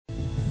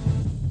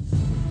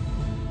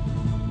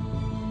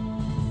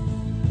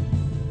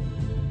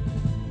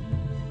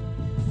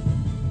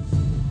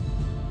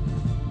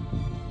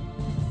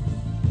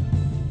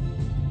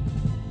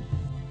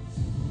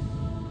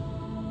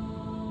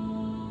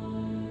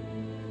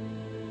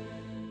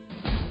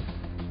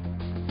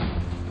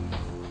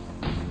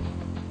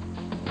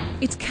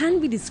It can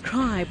be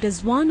described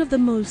as one of the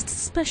most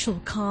special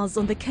cars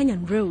on the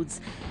Kenyan roads,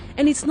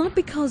 and it's not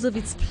because of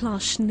its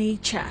plush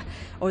nature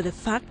or the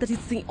fact that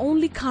it's the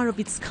only car of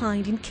its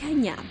kind in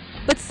Kenya,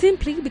 but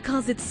simply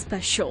because it's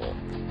special.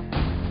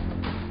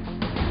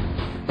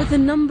 With a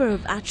number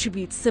of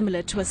attributes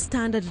similar to a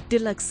standard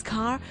deluxe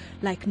car,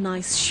 like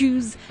nice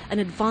shoes and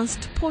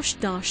advanced Porsche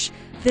dash,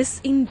 this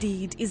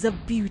indeed is a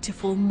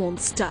beautiful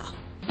monster.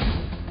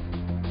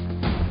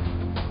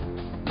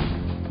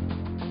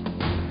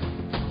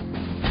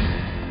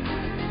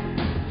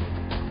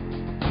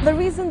 The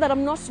reason that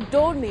I'm not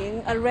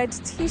donning a red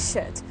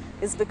t-shirt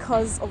is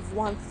because of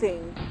one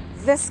thing.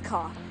 This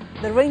car,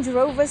 the Range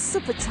Rover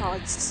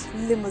Supercharged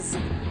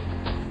Limousine.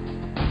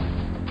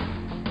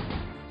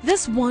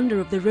 This wonder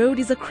of the road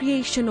is a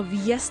creation of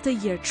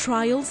yesteryear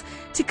trials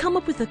to come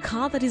up with a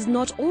car that is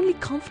not only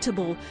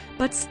comfortable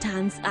but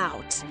stands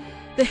out.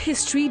 The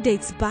history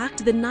dates back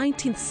to the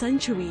 19th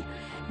century.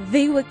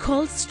 They were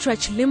called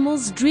stretch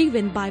limos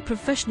driven by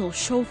professional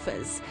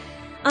chauffeurs.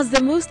 As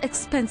the most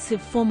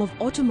expensive form of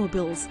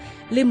automobiles,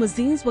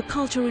 limousines were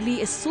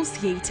culturally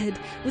associated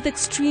with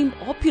extreme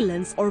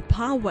opulence or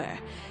power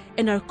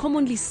and are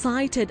commonly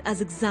cited as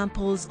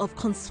examples of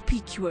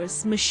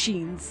conspicuous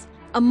machines.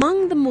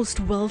 Among the most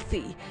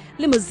wealthy,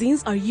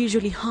 limousines are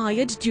usually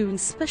hired during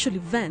special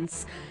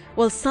events.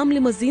 While some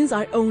limousines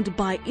are owned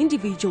by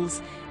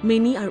individuals,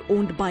 many are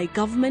owned by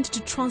government to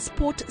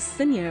transport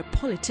senior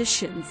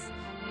politicians.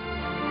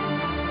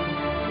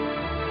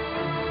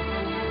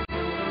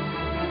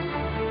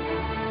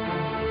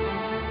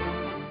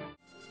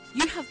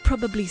 You have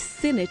probably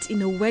seen it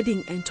in a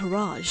wedding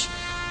entourage,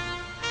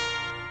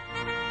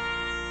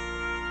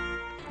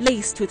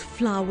 laced with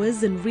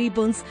flowers and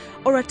ribbons,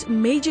 or at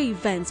major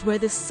events where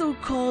the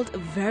so-called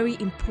very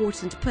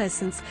important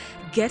persons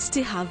get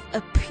to have a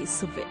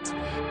piece of it.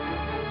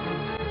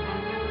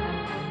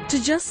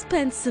 To just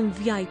spend some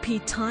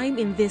VIP time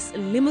in this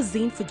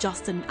limousine for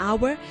just an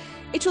hour,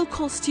 it will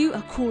cost you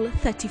a cool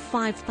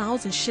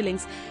 35,000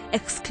 shillings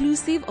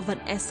exclusive of an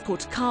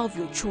escort car of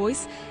your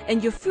choice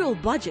and your fuel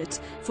budget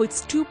for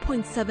its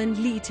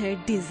 2.7-litre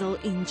diesel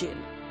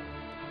engine.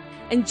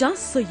 And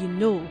just so you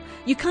know,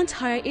 you can't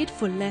hire it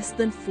for less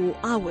than 4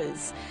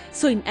 hours.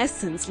 So in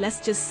essence, let's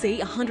just say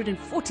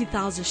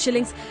 140,000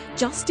 shillings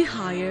just to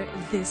hire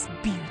this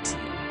beauty.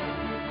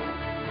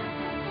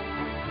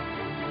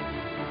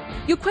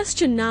 Your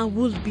question now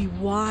would be,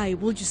 why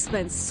would you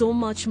spend so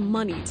much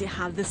money to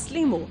have this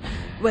limo?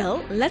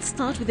 Well, let's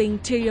start with the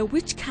interior,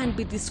 which can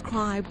be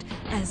described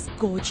as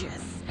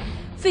gorgeous.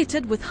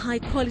 Fitted with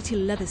high-quality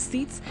leather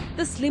seats,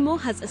 this limo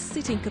has a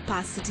seating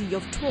capacity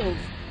of 12.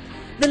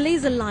 The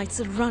laser lights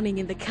running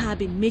in the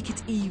cabin make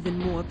it even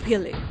more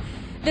appealing.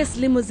 This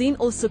limousine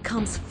also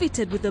comes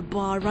fitted with a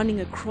bar running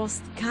across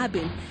the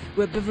cabin,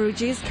 where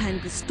beverages can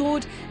be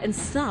stored and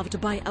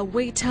served by a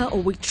waiter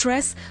or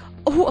waitress,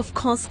 who of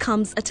course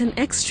comes at an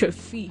extra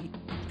fee.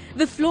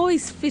 The floor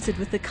is fitted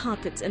with a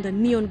carpet and a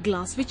neon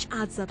glass, which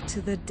adds up to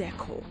the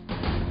decor.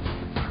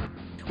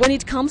 When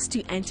it comes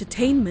to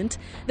entertainment,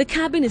 the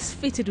cabin is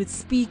fitted with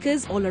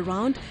speakers all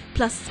around,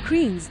 plus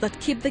screens that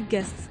keep the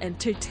guests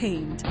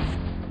entertained.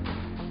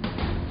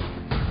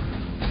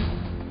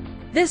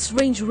 This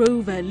Range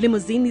Rover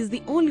limousine is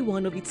the only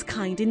one of its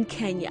kind in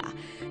Kenya.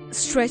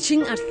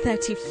 Stretching at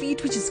 30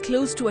 feet, which is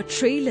close to a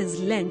trailer's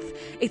length,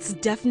 it's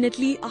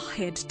definitely a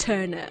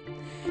head-turner.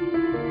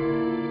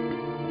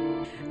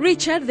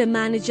 Richard, the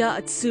manager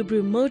at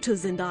Subaru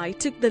Motors, and I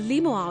took the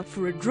limo out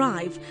for a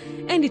drive,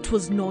 and it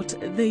was not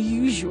the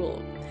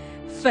usual.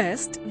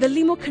 First, the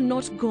limo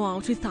cannot go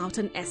out without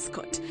an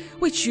escort,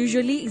 which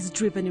usually is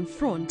driven in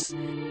front.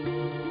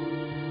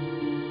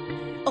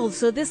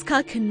 Also, this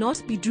car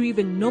cannot be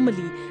driven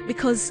normally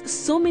because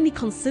so many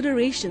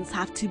considerations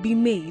have to be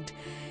made.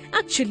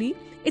 Actually,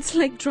 it's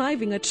like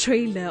driving a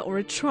trailer or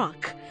a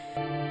truck.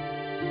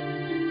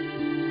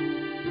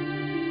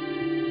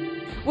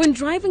 When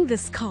driving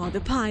this car,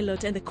 the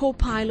pilot and the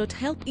co-pilot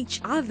help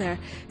each other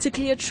to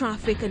clear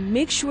traffic and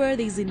make sure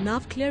there is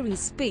enough clearing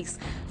space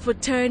for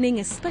turning,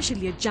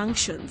 especially at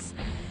junctions.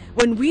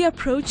 When we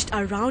approached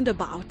a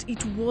roundabout,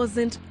 it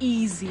wasn't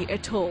easy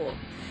at all.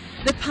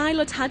 The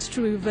pilot had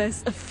to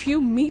reverse a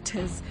few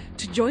meters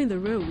to join the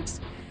road.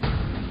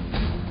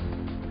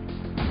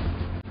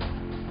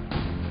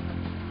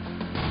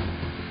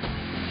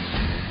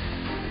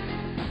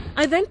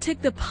 I then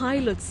take the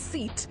pilot's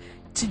seat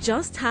to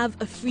just have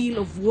a feel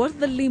of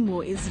what the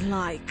limo is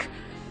like.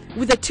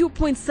 With a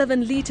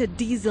 2.7-litre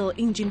diesel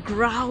engine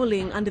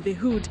growling under the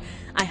hood,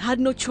 I had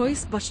no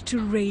choice but to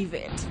rave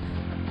it.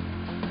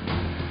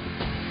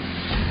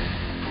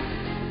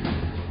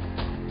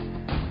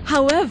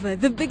 However,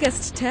 the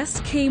biggest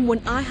test came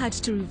when I had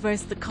to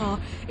reverse the car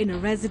in a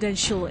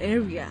residential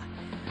area,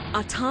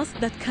 a task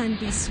that can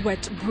be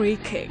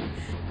sweat-breaking.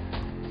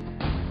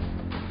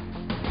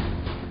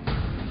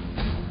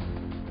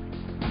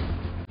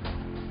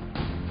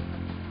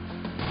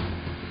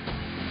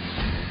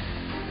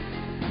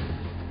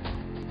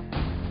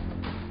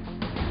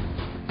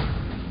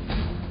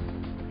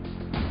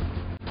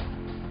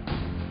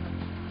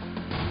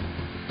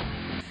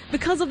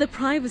 Because of the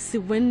privacy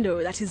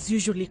window that is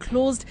usually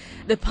closed,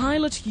 the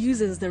pilot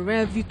uses the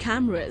rear view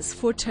cameras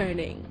for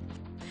turning.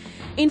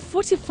 In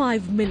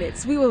 45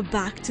 minutes, we were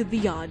back to the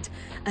yard.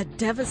 A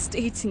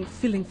devastating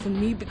feeling for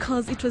me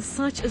because it was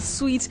such a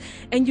sweet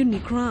and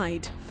unique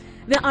ride.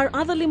 There are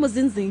other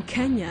limousines in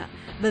Kenya,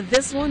 but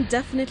this one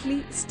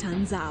definitely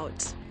stands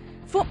out.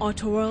 For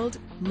Autoworld,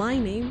 my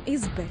name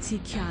is Betty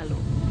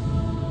Kyallo.